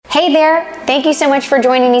Hey there! Thank you so much for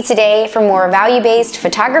joining me today for more value-based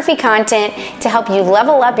photography content to help you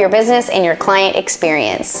level up your business and your client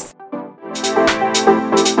experience.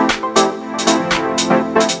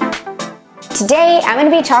 Today, I'm going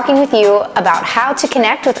to be talking with you about how to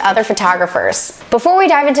connect with other photographers. Before we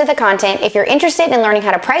dive into the content, if you're interested in learning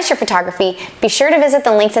how to price your photography, be sure to visit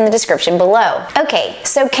the links in the description below. Okay,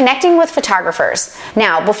 so connecting with photographers.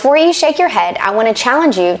 Now, before you shake your head, I want to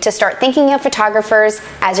challenge you to start thinking of photographers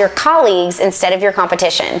as your colleagues instead of your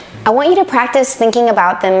competition. I want you to practice thinking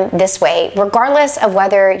about them this way, regardless of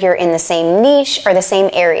whether you're in the same niche or the same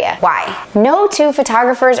area. Why? No two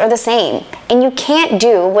photographers are the same, and you can't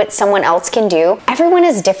do what someone else can do. Everyone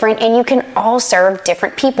is different and you can all serve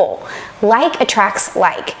different people. Like attracts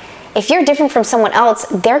like. If you're different from someone else,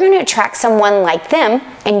 they're going to attract someone like them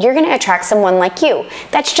and you're going to attract someone like you.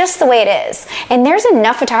 That's just the way it is. And there's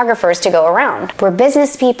enough photographers to go around. We're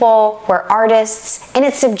business people, we're artists, and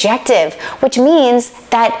it's subjective, which means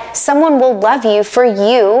that someone will love you for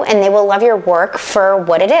you and they will love your work for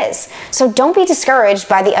what it is. So don't be discouraged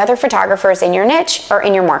by the other photographers in your niche or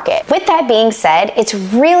in your market. With that being said, it's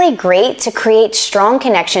really great to create strong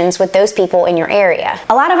connections with those people in your area.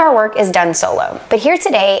 A lot of our work is done solo, but here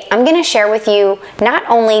today, I'm going to share with you not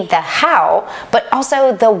only the how, but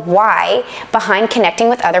also the why behind connecting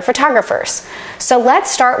with other photographers. So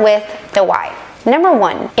let's start with the why. Number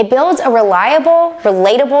one, it builds a reliable,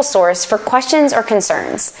 relatable source for questions or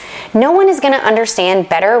concerns. No one is going to understand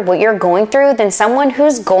better what you're going through than someone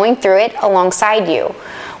who's going through it alongside you.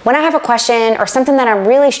 When I have a question or something that I'm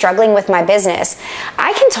really struggling with my business,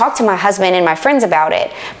 I can talk to my husband and my friends about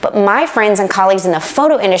it, but my friends and colleagues in the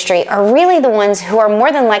photo industry are really the ones who are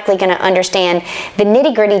more than likely going to understand the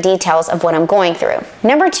nitty-gritty details of what I'm going through.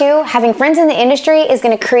 Number two, having friends in the industry is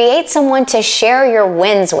going to create someone to share your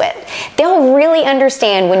wins with. They'll really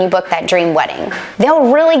understand when you book that dream wedding.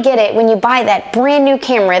 They'll really get it when you buy that brand new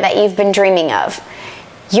camera that you've been dreaming of.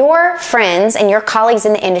 Your friends and your colleagues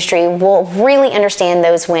in the industry will really understand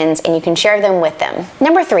those wins and you can share them with them.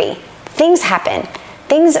 Number three, things happen.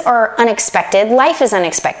 Things are unexpected. Life is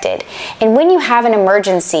unexpected. And when you have an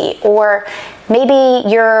emergency or maybe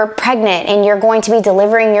you're pregnant and you're going to be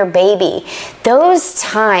delivering your baby, those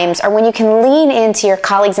times are when you can lean into your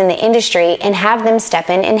colleagues in the industry and have them step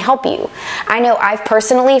in and help you. I know I've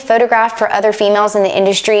personally photographed for other females in the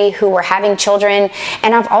industry who were having children,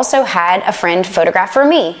 and I've also had a friend photograph for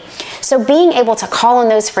me. So being able to call on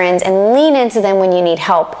those friends and lean into them when you need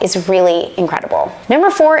help is really incredible. Number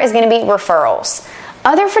four is going to be referrals.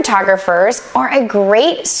 Other photographers are a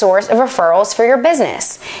great source of referrals for your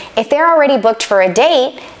business. If they're already booked for a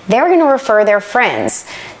date, they're going to refer their friends.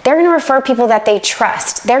 They're going to refer people that they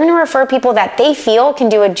trust. They're going to refer people that they feel can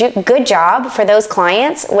do a good job for those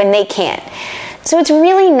clients when they can't. So it's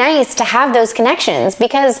really nice to have those connections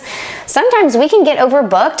because sometimes we can get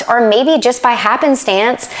overbooked, or maybe just by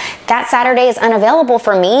happenstance that Saturday is unavailable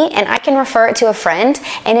for me and I can refer it to a friend,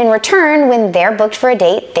 and in return when they're booked for a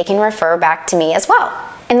date they can refer back to me as well.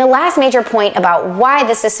 And the last major point about why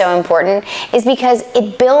this is so important is because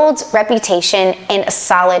it builds reputation and a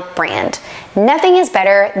solid brand. Nothing is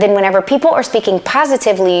better than whenever people are speaking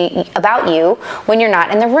positively about you when you're not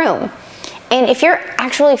in the room. And if you're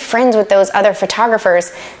actually friends with those other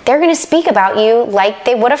photographers, they're going to speak about you like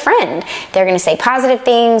they would a friend. They're going to say positive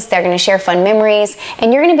things, they're going to share fun memories,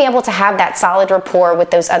 and you're going to be able to have that solid rapport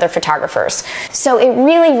with those other photographers. So it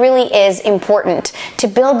really, really is important to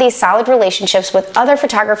build these solid relationships with other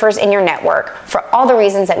photographers in your network for all the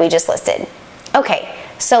reasons that we just listed. Okay,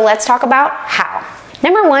 so let's talk about how.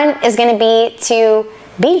 Number one is going to be to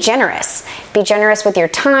be generous. Be generous with your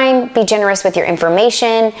time, be generous with your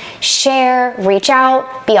information, share, reach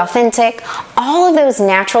out, be authentic. All of those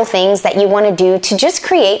natural things that you want to do to just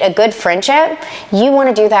create a good friendship, you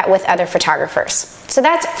want to do that with other photographers. So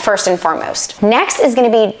that's first and foremost. Next is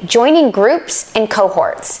going to be joining groups and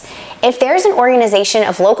cohorts. If there's an organization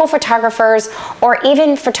of local photographers or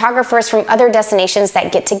even photographers from other destinations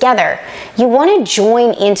that get together, you want to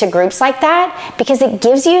join into groups like that because it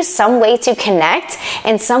gives you some way to connect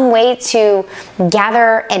and some way to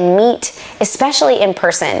gather and meet, especially in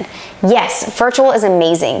person. Yes, virtual is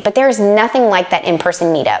amazing, but there's nothing like that in-person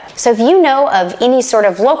meetup. So if you know of any sort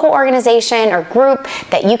of local organization or group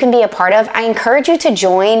that you can be a part of, I encourage you to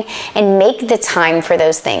join and make the time for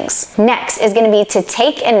those things. Next is going to be to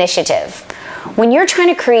take initiative. When you're trying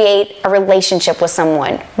to create a relationship with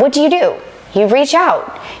someone, what do? You reach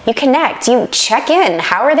out, you connect, you check in.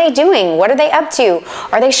 How are they doing? What are they up to?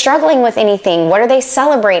 Are they struggling with anything? What are they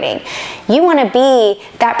celebrating? You want to be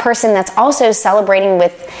that person that's also celebrating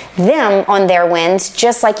with them on their wins,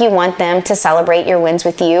 just like you want them to celebrate your wins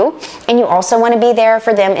with you. And you also want to be there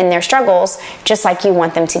for them in their struggles, just like you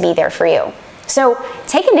want them to be there for you. So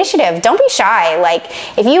take initiative. Don't be shy. Like,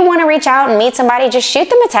 if you want to reach out and meet somebody, just shoot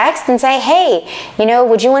them a text and say, hey,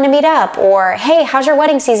 would you want to meet up? Or, hey, how's your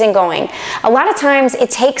wedding season going? A lot of times it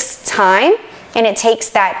takes time and it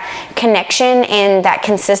takes that connection and that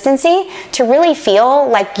consistency to really feel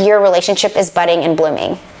like your relationship is budding and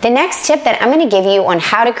blooming. The next tip that I'm going to give you on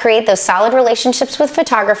how to create those solid relationships with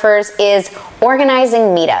photographers is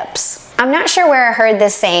organizing meetups. I'm not sure where I heard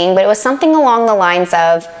this saying, but it was something along the lines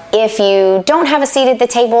of, if you don't have a seat at the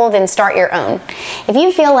table, then start your own. If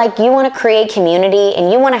you feel like you want to create community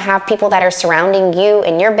and you want to have people that are surrounding you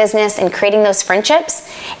and your business and creating those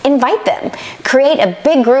friendships, invite them. Create a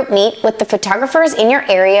big group meet with the photographers in your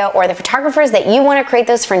area or the photographers that you want to create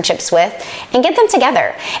those friendships with and get them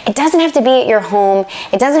together. It doesn't have to be at your home.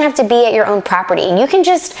 It doesn't have to be at your own property. You can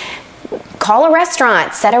just call a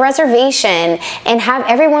restaurant, set a reservation, and have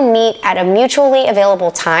everyone meet at a mutually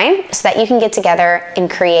available time so that you can get together and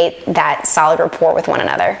create that solid rapport with one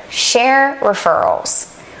another. Share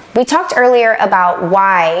referrals. We talked earlier about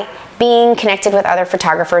why being connected with other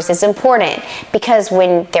photographers is important, because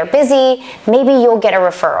when they're busy, maybe you'll get a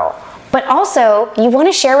referral. But also, you want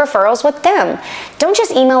to share referrals with them. Don't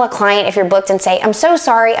just email a client if you're booked and say, I'm so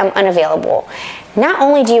sorry, I'm unavailable. Not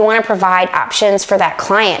only do you want to provide options for that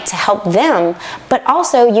client to help them, but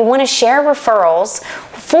also you want to share referrals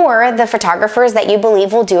for the photographers that you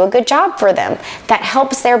believe will do a good job for them. That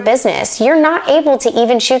helps their business. You're not able to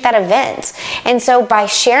even shoot that event. And so by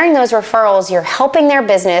sharing those referrals, you're helping their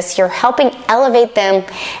business, you're helping elevate them.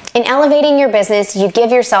 In elevating your business, you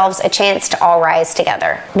give yourselves a chance to all rise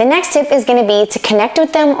together. The next tip is going to be to connect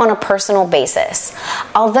with them on a personal basis.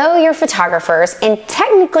 Although you're photographers and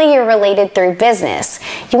technically you're related through business,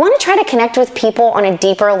 you want to try to connect with people on a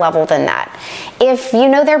deeper level than that. If you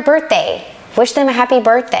know their birthday, wish them a happy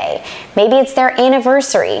birthday. Maybe it's their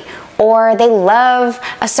anniversary, or they love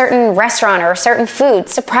a certain restaurant or a certain food.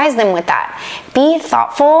 Surprise them with that. Be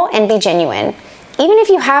thoughtful and be genuine. Even if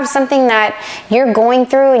you have something that you're going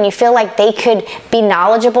through and you feel like they could be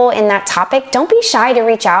knowledgeable in that topic, don't be shy to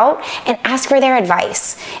reach out and ask for their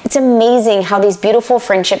advice. It's amazing how these beautiful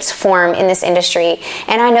friendships form in this industry.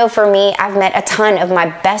 And I know for me, I've met a ton of my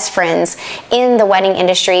best friends in the wedding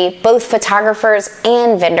industry, both photographers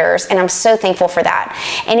and vendors, and I'm so thankful for that.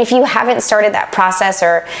 And if you haven't started that process,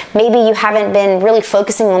 or maybe you haven't been really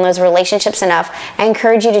focusing on those relationships enough, I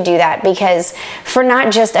encourage you to do that, because for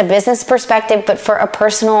not just a business perspective, but for a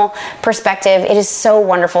personal perspective, it is so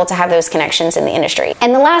wonderful to have those connections in the industry.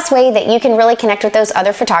 And the last way that you can really connect with those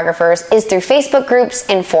other photographers is through Facebook groups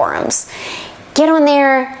and forums. Get on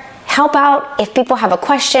there, help out. If people have a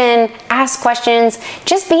question, ask questions,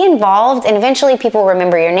 just be involved, and eventually people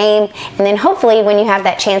remember your name. And then hopefully when you have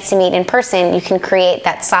that chance to meet in person, you can create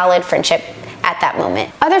that solid friendship at that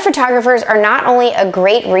moment. Other photographers are not only a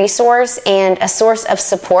great resource and a source of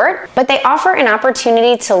support, but they offer an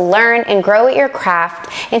opportunity to learn and grow at your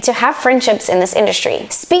craft and to have friendships in this industry.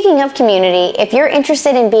 Speaking of community, if you're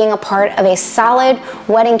interested in being a part of a solid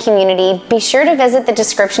wedding community, be sure to visit the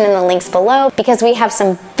description and the links below, because we have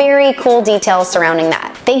some very cool details surrounding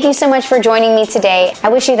that. Thank you so much for joining me today. I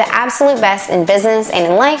wish you the absolute best in business and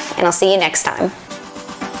in life, and I'll see you next time.